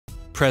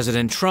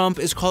President Trump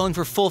is calling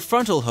for Full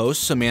Frontal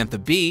host Samantha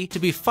Bee to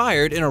be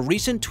fired in a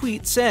recent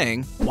tweet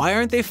saying, "Why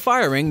aren't they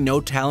firing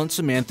no-talent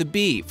Samantha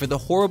Bee for the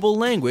horrible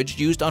language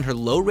used on her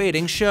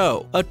low-rating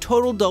show? A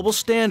total double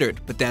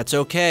standard, but that's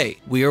okay.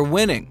 We are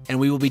winning, and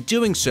we will be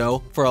doing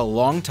so for a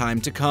long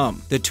time to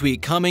come." The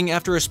tweet coming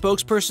after a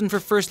spokesperson for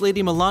First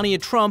Lady Melania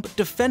Trump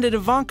defended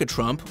Ivanka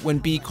Trump when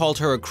Bee called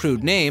her a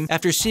crude name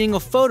after seeing a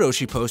photo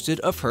she posted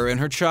of her and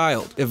her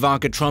child.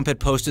 Ivanka Trump had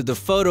posted the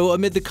photo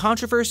amid the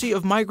controversy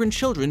of migrant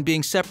children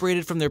being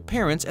separated from their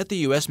parents at the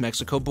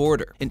US-Mexico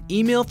border. An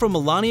email from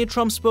Melania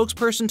Trump's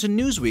spokesperson to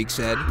Newsweek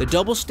said, "The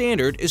double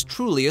standard is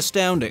truly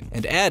astounding,"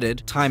 and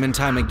added, "Time and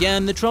time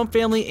again, the Trump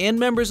family and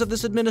members of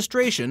this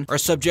administration are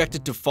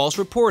subjected to false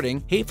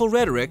reporting, hateful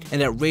rhetoric,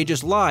 and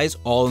outrageous lies,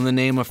 all in the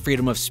name of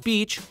freedom of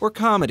speech or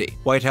comedy."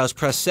 White House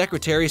Press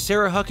Secretary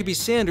Sarah Huckabee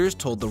Sanders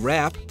told The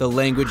Wrap, "The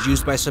language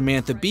used by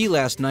Samantha Bee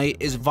last night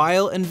is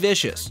vile and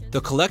vicious. The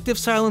collective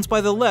silence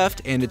by the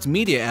left and its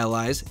media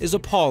allies is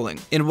appalling."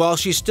 And while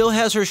she still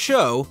has her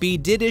show, Bee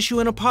did issue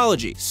an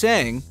apology,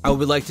 saying, "I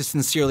would like to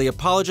sincerely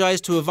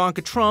apologize to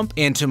Ivanka Trump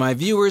and to my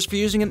viewers for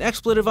using an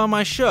expletive on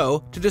my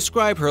show to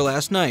describe her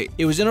last night.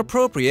 It was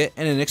inappropriate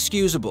and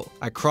inexcusable.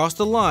 I crossed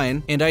the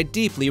line, and I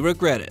deeply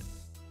regret it."